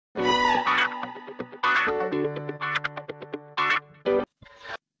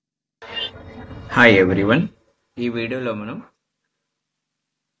Hi everyone. ఈ వీడియోలో మనం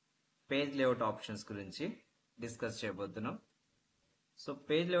పేజ్ లేఅవుట్ ఆప్షన్స్ గురించి డిస్కస్ చేయబోతున్నాం. So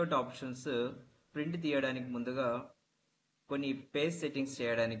page layout options print తీయడానికి ముందుగా కొన్ని పేజ్ సెట్టింగ్స్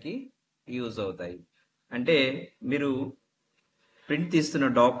చేయడానికి యూజ్ అవుతాయి. అంటే మీరు ప్రింట్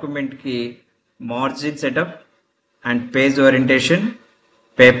తీస్తున్న డాక్యుమెంట్కి margin setup and page orientation,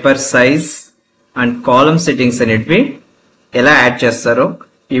 paper size and column settings అనేటివి ఎలా యాడ్ చేస్తారో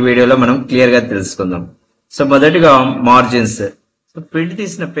ఈ వీడియోలో మనం క్లియర్ గా తెలుసుకుందాం. సో మొదటిగా మార్జిన్స్. సో ప్రింట్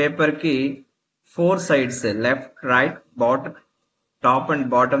తీసిన పేపర్ కి 4 sides, left, right, bottom, top and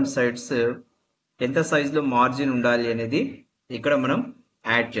bottom sides ఎంత సైజ్ లో మార్జిన్ ఉండాలి అనేది ఇక్కడ మనం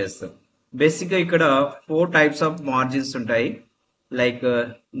యాడ్ చేస్తాం. బేసిక్ గా ఇక్కడ 4 టైప్స్ ఆఫ్ మార్జిన్స్ ఉంటాయి. లైక్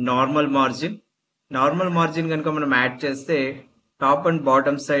నార్మల్ మార్జిన్ కనుక మనం యాడ్ చేస్తే top and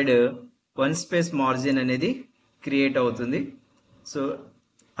bottom side 1 space margin అనేది క్రియేట్ అవుతుంది. సో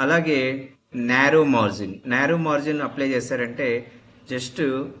అలాగే నారో మార్జిన్ అప్లై చేశారంటే జస్ట్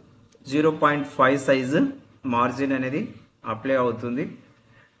 0.5 సైజు మార్జిన్ అనేది అప్లై అవుతుంది.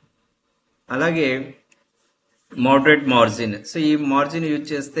 అలాగే మోడరేట్ మార్జిన్. సో ఈ మార్జిన్ యూజ్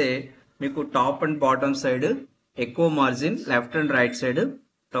చేస్తే మీకు టాప్ అండ్ బాటమ్ సైడ్ ఎక్కువ margin, left and right side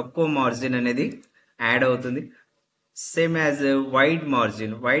తక్కువ మార్జిన్ అనేది యాడ్ అవుతుంది. Same as wide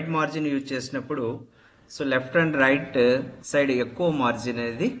margin use చేసినప్పుడు so left and right side ఎక్కువ మార్జిన్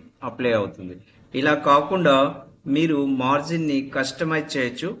అనేది అప్లై అవుతుంది. ఇలా కాకుండా మీరు మార్జిన్ ని కస్టమైజ్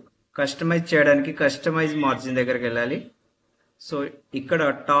చేయొచ్చు. కస్టమైజ్ చేయడానికి కస్టమైజ్ మార్జిన్ దగ్గరికి వెళ్ళాలి. సో ఇక్కడ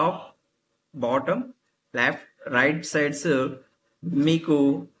top, bottom, left, right sides మీకు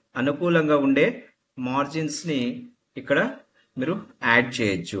అనుకూలంగా ఉండే మార్జిన్స్ ని ఇక్కడ మీరు యాడ్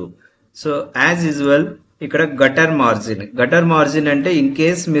చేయొచ్చు. సో యాజ్ యూజువల్ ఇక్కడ గటర్ మార్జిన్ అంటే ఇన్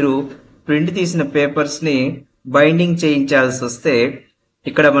కేస్ మీరు ప్రింట్ తీసిన పేపర్స్ ని బైండింగ్ చేయించాల్సి వస్తే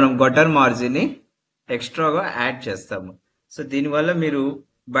ఇక్కడ మనం గటర్ మార్జిన్ ని ఎక్స్ట్రాగా యాడ్ చేస్తాము. సో దీనివల్ల మీరు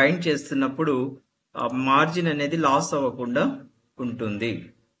బైండ్ చేస్తున్నప్పుడు మార్జిన్ అనేది లాస్ అవ్వకుండా ఉంటుంది.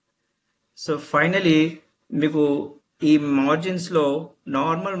 సో ఫైనలీ మీకు ఈ మార్జిన్స్ లో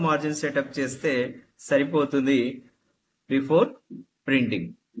నార్మల్ మార్జిన్ సెటప్ చేస్తే సరిపోతుంది before printing.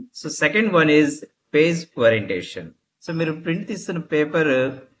 So second one is page orientation. So మీరు ప్రింట్ తీస్తున్న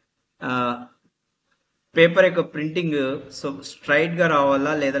పేపర్ యొక్క ప్రింటింగ్ సో స్ట్రైట్ గా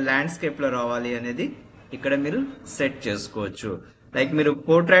రావాలా లేదా ల్యాండ్స్కేప్ లో రావాలి అనేది ఇక్కడ మీరు సెట్ చేసుకోవచ్చు. లైక్ మీరు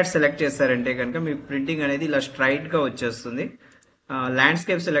పోర్ట్రైట్ సెలెక్ట్ చేశారంటే కనుక మీ ప్రింటింగ్ అనేది ఇలా స్ట్రైట్ గా వచ్చేస్తుంది.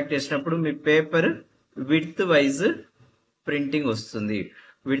 ల్యాండ్స్కేప్ సెలెక్ట్ చేసినప్పుడు మీ పేపర్ విడ్త్ వైజ్ ప్రింటింగ్ వస్తుంది.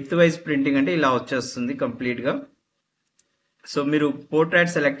 విడ్త్ వైజ్ ప్రింటింగ్ అంటే ఇలా వచ్చేస్తుంది కంప్లీట్ గా. సో మీరు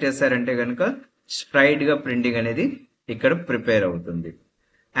పోర్ట్రైట్ సెలెక్ట్ చేశారంటే కనుక స్ట్రైట్ గా ప్రింటింగ్ అనేది ఇక్కడ ప్రిపేర్ అవుతుంది.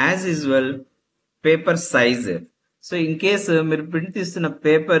 As usual paper size. So in case మీరు ప్రింట్ తీస్తున్న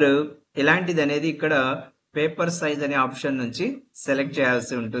పేపర్ ఎలాంటిది అనేది ఇక్కడ పేపర్ సైజ్ అనే ఆప్షన్ నుంచి సెలెక్ట్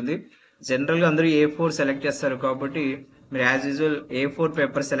చేయాల్సి ఉంటుంది. జనరల్ గా అందరూ A4 సెలెక్ట్ చేస్తారు కాబట్టి మీరు as usual A4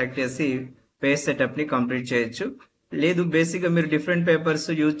 paper select చేసి పేజ్ సెటప్ ని కంప్లీట్ చేయొచ్చు. లేదు బేసిక్ గా మీరు different papers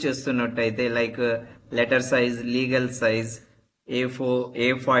use చేస్తున్నట్టయితే like letter size, legal size, A4,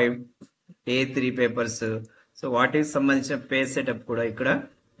 A5, A3 papers, so వాటికి సంబంధించిన పేజ్ సెటప్ కూడా ఇక్కడ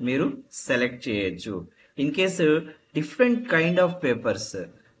మీరు సెలెక్ట్ చేయొచ్చు. In case different kind of papers,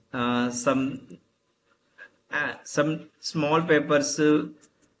 some small papers,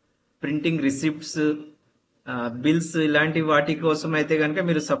 printing receipts, bills, ఇలాంటి వాటి కోసం అయితే కనుక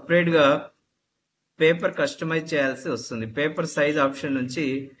మీరు సపరేట్ గా పేపర్ కస్టమైజ్ చేయాల్సి వస్తుంది. పేపర్ సైజ్ ఆప్షన్ నుంచి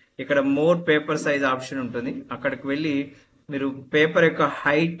ఇక్కడ మోర్ పేపర్ సైజ్ ఆప్షన్ ఉంటుంది. అక్కడికి వెళ్ళి మీరు పేపర్ యొక్క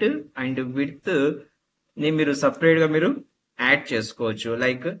హైట్ అండ్ విడ్త్ ని మీరు సపరేట్ గా మీరు యాడ్ చేసుకోవచ్చు.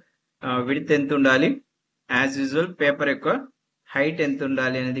 లైక్ విడ్త్ ఎంత ఉండాలి, యాజ్ యూజువల్ పేపర్ యొక్క హైట్ ఎంత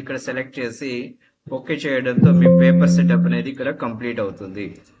ఉండాలి అనేది ఇక్కడ సెలెక్ట్ చేసి ఓకే చేయడంతో మీ పేపర్ సెటప్ అనేది ఇక్కడ కంప్లీట్ అవుతుంది.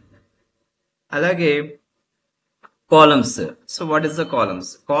 అలాగే columns. So what is the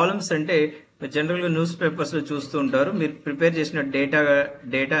columns అంటే జనరల్ గా న్యూస్ పేపర్స్ లో చూస్తూ ఉంటారు. మీరు ప్రిపేర్ చేసిన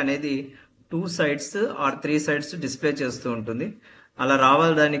డేటా అనేది 2 సైడ్స్ ఆర్ 3 సైడ్స్ డిస్ప్లే చేస్తూ ఉంటుంది. అలా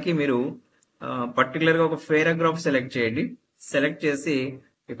రావాలి దానికి మీరు పర్టికులర్ గా ఒక పేరాగ్రాఫ్ సెలెక్ట్ చేయండి. సెలెక్ట్ చేసి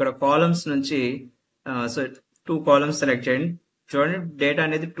ఇక్కడ కాలమ్స్ నుంచి సో 2 కాలమ్స్ సెలెక్ట్ చేయండి. చూడండి డేటా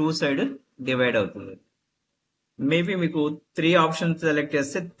అనేది 2 సైడ్ డివైడ్ అవుతుంది. మేబీ మీకు 3 ఆప్షన్స్ సెలెక్ట్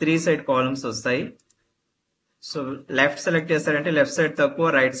చేస్తే 3 సైడ్ కాలమ్స్ వస్తాయి. సో లెఫ్ట్ సెలెక్ట్ చేస్తారంటే లెఫ్ట్ సైడ్ తక్కువ,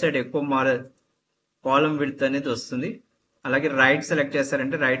 రైట్ సైడ్ ఎక్కువ కాలమ్ విడ్త్ అనేది వస్తుంది. అలాగే రైట్ సెలెక్ట్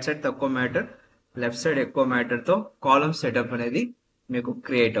చేస్తారంటే రైట్ సైడ్ తక్కువ మ్యాటర్, లెఫ్ట్ సైడ్ ఎక్కువ మ్యాటర్ తో కాలమ్ సెటప్ అనేది మీకు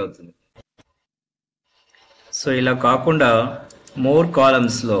క్రియేట్ అవుతుంది. సో ఇలా కాకుండా మోర్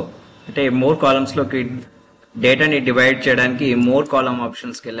కాలమ్స్ లోకి డేటాని డివైడ్ చేయడానికి మోర్ కాలమ్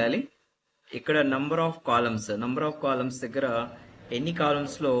ఆప్షన్స్కి వెళ్ళాలి. ఇక్కడ నంబర్ ఆఫ్ కాలమ్స్ దగ్గర ఎన్ని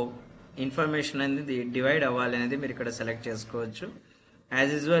కాలమ్స్ లో ఇన్ఫర్మేషన్ అనేది డివైడ్ అవ్వాలి అనేది మీరు ఇక్కడ సెలెక్ట్ చేసుకోవచ్చు.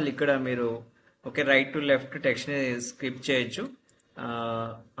 యాజ్ యూజువల్ ఇక్కడ మీరు okay right to left text ని స్కిప్ చేయొచ్చు. ఆ,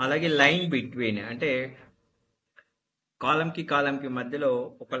 అలాగే లైన్ బిట్వీన్ అంటే కాలం కి మధ్యలో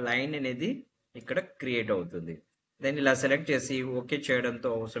ఒక లైన్ అనేది ఇక్కడ క్రియేట్ అవుతుంది. దాన్ని ఇలా సెలెక్ట్ చేసి ఓకే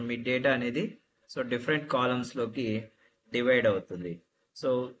చేయడంతో సో మీ డేటా అనేది సో డిఫరెంట్ కాలమ్స్ లోకి డివైడ్ అవుతుంది. సో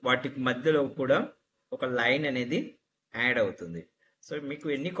వాటికి మధ్యలో కూడా ఒక లైన్ అనేది యాడ్ అవుతుంది. సో మీకు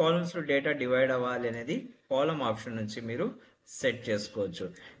ఎన్ని కాలమ్స్ లో డేటా డివైడ్ అవ్వాలి అనేది కాలం ఆప్షన్ నుంచి మీరు సెట్ చేసుకోవచ్చు.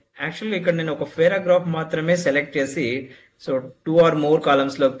 యాక్చువల్లీ ఇక్కడ నేను ఒక పారాగ్రాఫ్ మాత్రమే సెలెక్ట్ చేసి సో 2 or more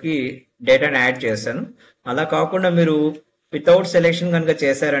కాలమ్స్ లోకి డేటాను యాడ్ చేశాను. అలా కాకుండా మీరు వితౌట్ సెలెక్షన్ కనుక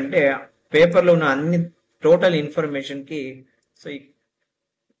చేశారంటే పేపర్ లో ఉన్న అన్ని టోటల్ ఇన్ఫర్మేషన్ కి సో ఈ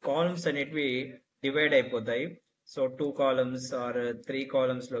కాలమ్స్ అనేటివి డివైడ్ అయిపోతాయి. సో 2 కాలమ్స్ ఆర్ 3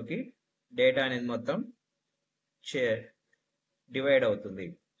 కాలమ్స్ లోకి డేటా అనేది మొత్తం డివైడ్ అవుతుంది.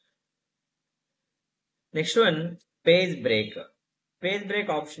 Next one page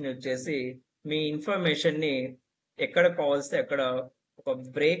break option వచ్చేసి మీ ఇన్ఫర్మేషన్ ని ఎక్కడ కావాల్సి అక్కడ ఒక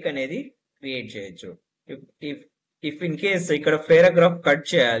బ్రేక్ అనేది క్రియేట్ చేయొచ్చు. ఇఫ్ ఇన్ కేస్ ఇక్కడ పారాగ్రాఫ్ కట్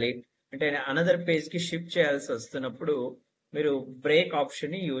చేయాలి అంటే అనదర్ పేజ్ కి షిఫ్ట్ చేయాల్సి వస్తున్నప్పుడు మీరు బ్రేక్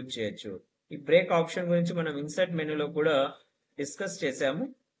ఆప్షన్ ని యూజ్ చేయొచ్చు. ఈ బ్రేక్ ఆప్షన్ గురించి మనం ఇన్సర్ట్ మెనూలో కూడా డిస్కస్ చేసాము.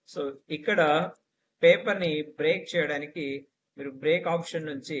 సో ఇక్కడ పేపర్ ని బ్రేక్ చేయడానికి మీరు బ్రేక్ ఆప్షన్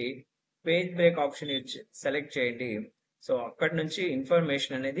నుంచి పేజ్ బ్రేక్ ఆప్షన్ సెలెక్ట్ చేయండి. సో అక్కడ నుంచి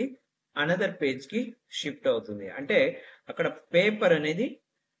ఇన్ఫర్మేషన్ అనేది అనదర్ పేజ్ కి షిఫ్ట్ అవుతుంది. అంటే అక్కడ పేపర్ అనేది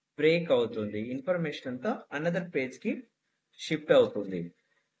బ్రేక్ అవుతుంది, ఇన్ఫర్మేషన్ అంతా అనదర్ పేజ్ కి షిఫ్ట్ అవుతుంది.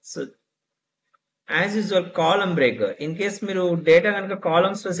 So as usual column break in case మీరు డేటా కనుక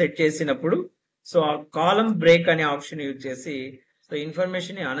కాలమ్స్ లో సెట్ చేసినప్పుడు సో ఆ కాలం బ్రేక్ అనే ఆప్షన్ యూజ్ చేసి సో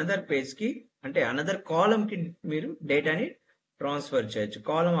ఇన్ఫర్మేషన్ ని అనదర్ పేజ్ కి అంటే అనదర్ కాలం కి మీరు డేటాని ట్రాన్స్ఫర్ చేయొచ్చు.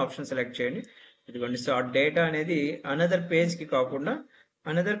 కాలం ఆప్షన్ సెలెక్ట్ చేయండి. ఇదిగోండి సో ఆ డేటా అనేది అనదర్ పేజ్ కి కాకుండా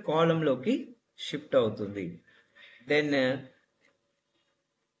అనదర్ కాలం లోకి షిఫ్ట్ అవుతుంది. Then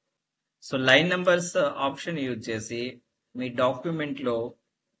so line numbers option use చేసి మీ డాక్యుమెంట్ లో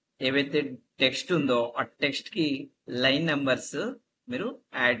ఏవైతే టెక్స్ట్ ఉందో ఆ టెక్స్ట్ కి లైన్ నంబర్స్ మీరు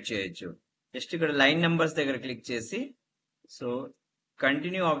యాడ్ చేయొచ్చు. జస్ట్ ఇక్కడ లైన్ నంబర్స్ దగ్గర క్లిక్ చేసి సో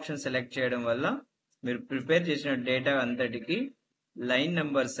కంటిన్యూ ఆప్షన్ సెలెక్ట్ చేయడం వల్ల మీరు ప్రిపేర్ చేసిన డేటా అంతటికి లైన్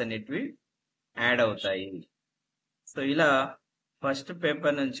నంబర్స్ అనేటివి యాడ్ అవుతాయి. సో ఇలా ఫస్ట్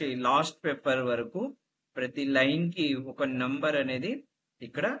పేపర్ నుంచి లాస్ట్ పేపర్ వరకు ప్రతి లైన్ కి ఒక నంబర్ అనేది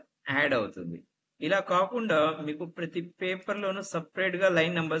ఇక్కడ యాడ్ అవుతుంది. ఇలా కాకుండా మీకు ప్రతి పేపర్ లోనూ సపరేట్ గా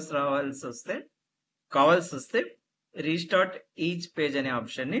లైన్ నంబర్స్ కావాల్సి వస్తే రీస్టార్ట్ ఈచ్ పేజ్ అనే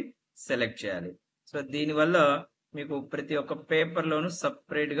ఆప్షన్ ని సెలెక్ట్ చేయాలి. సో దీనివల్ల మీకు ప్రతి ఒక్క పేపర్ లోనూ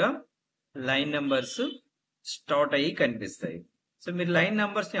సపరేట్ గా లైన్ నంబర్స్ స్టార్ట్ అయ్యి కనిపిస్తాయి. సో మీరు లైన్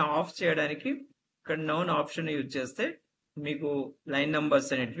నంబర్స్ ని ఆఫ్ చేయడానికి ఇక్కడ నౌన్ ఆప్షన్ యూజ్ చేస్తే మీకు లైన్ నంబర్స్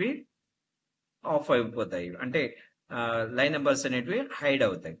అనేటివి ఆఫ్ అయిపోతాయి, అంటే లైన్ నంబర్స్ అనేటివి హైడ్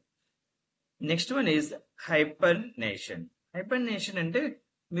అవుతాయి. నెక్స్ట్ వన్ ఈజ్ హైపర్నేషన్ అంటే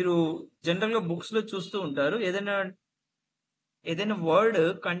మీరు జనరల్ గా బుక్స్ లో చూస్తూ ఉంటారు, ఏదైనా వర్డ్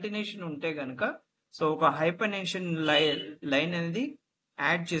కంటిన్యూషన్ ఉంటే గనక సో ఒక హైపర్నేషన్ లైన్ అనేది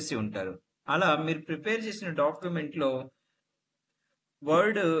యాడ్ చేసి ఉంటారు. అలా మీరు ప్రిపేర్ చేసిన డాక్యుమెంట్ లో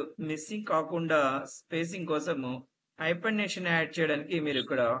వర్డ్ మిస్సింగ్ కాకుండా స్పేసింగ్ కోసము హైపర్నేషన్ యాడ్ చేయడానికి మీరు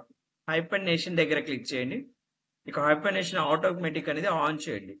ఇక్కడ హైపర్నేషన్ దగ్గర క్లిక్ చేయండి. ఇక హైపర్నేషన్ ఆటోమేటిక్ అనేది ఆన్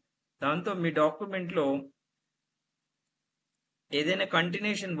చేయండి. దాంతో మీ డాక్యుమెంట్ లో ఏదైనా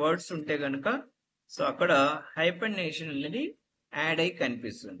కంటిన్యూషన్ వర్డ్స్ ఉంటే గనక సో అక్కడ హైపర్నేషన్ అనేది యాడ్ అయి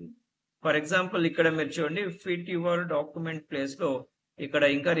కనిపిస్తుంది. ఫర్ ఎగ్జాంపుల్ ఇక్కడ మీరు చూడండి ఫిట్ యువర్ డాక్యుమెంట్ ప్లేస్ లో ఇక్కడ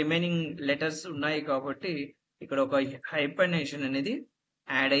ఇంకా రిమైనింగ్ లెటర్స్ ఉన్నాయి కాబట్టి ఇక్కడ ఒక హైపర్నేషన్ అనేది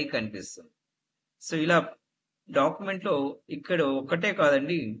యాడ్ అయి కనిపిస్తుంది. సో ఇలా డాక్యుమెంట్ లో ఇక్కడ ఒకటే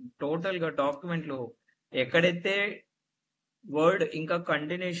కాదండి, టోటల్ గా డాక్యుమెంట్ లో ఎక్కడైతే వర్డ్ ఇంకా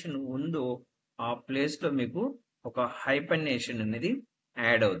కంటిన్యూషన్ ఉందో ఆ ప్లేస్ లో మీకు ఒక హైపర్నేషన్ అనేది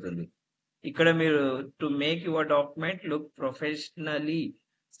యాడ్ అవుతుంది. ఇక్కడ మీరు to make your document look professionally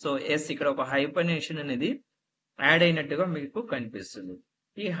so yes ఇక్కడ ఒక హైపర్నేషన్ అనేది యాడ్ అయినట్టుగా మీకు కనిపిస్తుంది.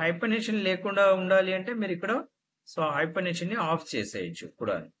 ఈ హైపర్నేషన్ లేకుండా ఉండాలి అంటే మీరు ఇక్కడ సో హైపర్నేషన్ ని ఆఫ్ చేసేయచ్చు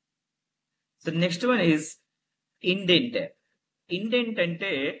కూడా. So next one is indent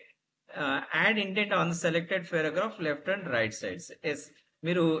అంటే add indent on selected paragraph left and right sides. Yes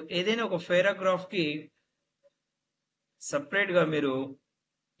మీరు ఏదైనా ఒక పారాగ్రాఫ్ కి సపరేట్ గా మీరు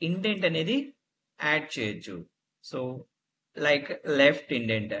ఇండెంట్ అనేది యాడ్ చేయొచ్చు. సో లైక్ లెఫ్ట్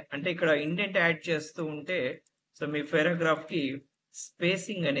ఇండెంట్ అంటే ఇక్కడ ఇండెంట్ యాడ్ చేస్తూ ఉంటే సో మీ పారాగ్రాఫ్ కి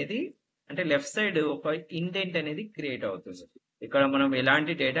స్పేసింగ్ అనేది అంటే లెఫ్ట్ సైడ్ ఒక ఇండెంట్ అనేది క్రియేట్ అవుతుంది. ఇక్కడ మనం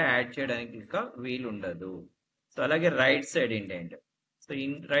ఎలాంటి డేటా యాడ్ చేయడానికి ఇంకా వీలు ఉండదు. సో అలాగే right side indent. So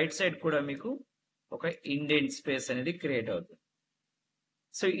right side కూడా మీకు ఒక ఇండెంట్ స్పేస్ అనేది క్రియేట్ అవుతుంది.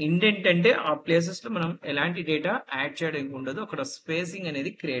 సో ఇండెంట్ అంటే ఆ ప్లేసెస్ లో మనం ఎలాంటి డేటా యాడ్ చేయడానికి ఉండదు, అక్కడ స్పేసింగ్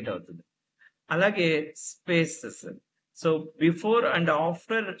అనేది క్రియేట్ అవుతుంది. అలాగే spaces. So before and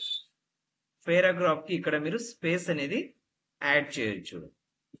after paragraph కి ఇక్కడ మీరు స్పేస్ అనేది యాడ్ చేయొచ్చు.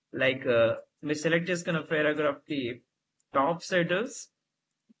 లైక్ మీరు సెలెక్ట్ చేసుకున్న పారాగ్రాఫ్ కి టాప్ సైడ్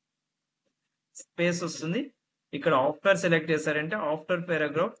స్పేస్ వస్తుంది. ఇక్కడ ఆఫ్టర్ సెలెక్ట్ చేశారంటే ఆఫ్టర్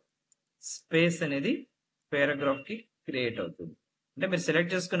పారాగ్రాఫ్ స్పేస్ అనేది పారాగ్రాఫ్ కి క్రియేట్ అవుతుంది. అంటే మీరు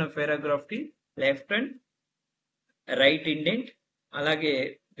సెలెక్ట్ చేసుకున్న పారాగ్రాఫ్ కి లెఫ్ట్ అండ్ రైట్ ఇండెంట్ అలాగే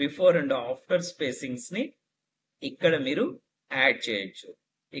బిఫోర్ అండ్ ఆఫ్టర్ స్పేసింగ్స్ ని ఇక్కడ మీరు యాడ్ చేయొచ్చు.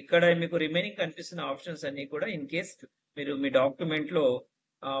 ఇక్కడ మీకు రిమైనింగ్ కనిపిస్తున్న ఆప్షన్స్ అన్ని కూడా ఇన్ కేస్ మీరు మీ డాక్యుమెంట్ లో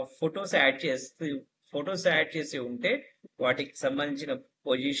ఫొటోస్ యాడ్ చేసి ఉంటే వాటికి సంబంధించిన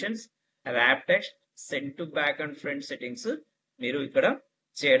positions, rap text, send to back and front settings మీరు ఇక్కడ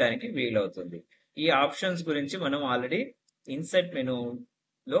చేయడానికి వీలవుతుంది. ఈ ఆప్షన్స్ గురించి మనం ఆల్రెడీ ఇన్సర్ట్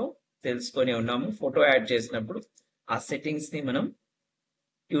మెనూలో తెలుసుకొని ఉన్నాము. ఫోటో యాడ్ చేసినప్పుడు ఆ సెట్టింగ్స్ ని మనం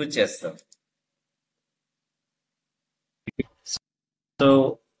యూజ్ చేస్తాం. సో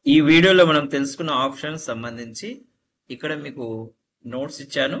ఈ వీడియోలో మనం తెలుసుకున్న ఆప్షన్స్ సంబంధించి ఇక్కడ మీకు నోట్స్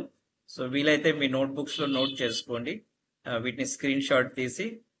ఇచ్చాను. సో వీలైతే మీ నోట్బుక్స్ లో నోట్ చేసుకోండి. వీటిని స్క్రీన్ షాట్ తీసి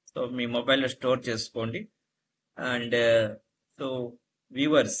సో మీ మొబైల్లో స్టోర్ చేసుకోండి. అండ్ సో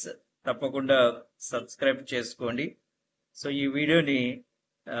వ్యూవర్స్ తప్పకుండా సబ్స్క్రైబ్ చేసుకోండి. సో ఈ వీడియో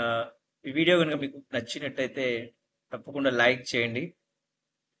కనుక మీకు నచ్చినట్టయితే తప్పకుండా లైక్ చేయండి.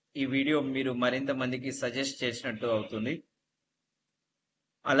 ఈ వీడియో మీరు మరింత మందికి సజెస్ట్ చేసినట్టు అవుతుంది.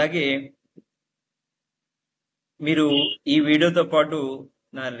 అలాగే మీరు ఈ వీడియోతో పాటు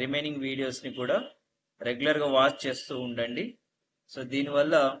నా రిమైనింగ్ వీడియోస్ ని కూడా రెగ్యులర్ గా వాచ్ చేస్తూ ఉండండి. సో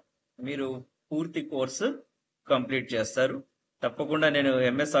దీనివల్ల మీరు పూర్తి కోర్సు కంప్లీట్ చేస్తారు. తప్పకుండా నేను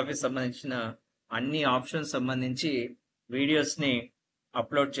ఎంఎస్ ఆఫీస్ సంబంధించిన అన్ని ఆప్షన్స్ సంబంధించి వీడియోస్ ని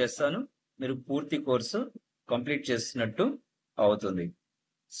అప్లోడ్ చేస్తాను. మీరు పూర్తి కోర్సు కంప్లీట్ చేస్తున్నట్టు అవుతుంది.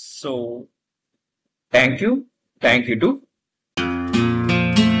 So thank you to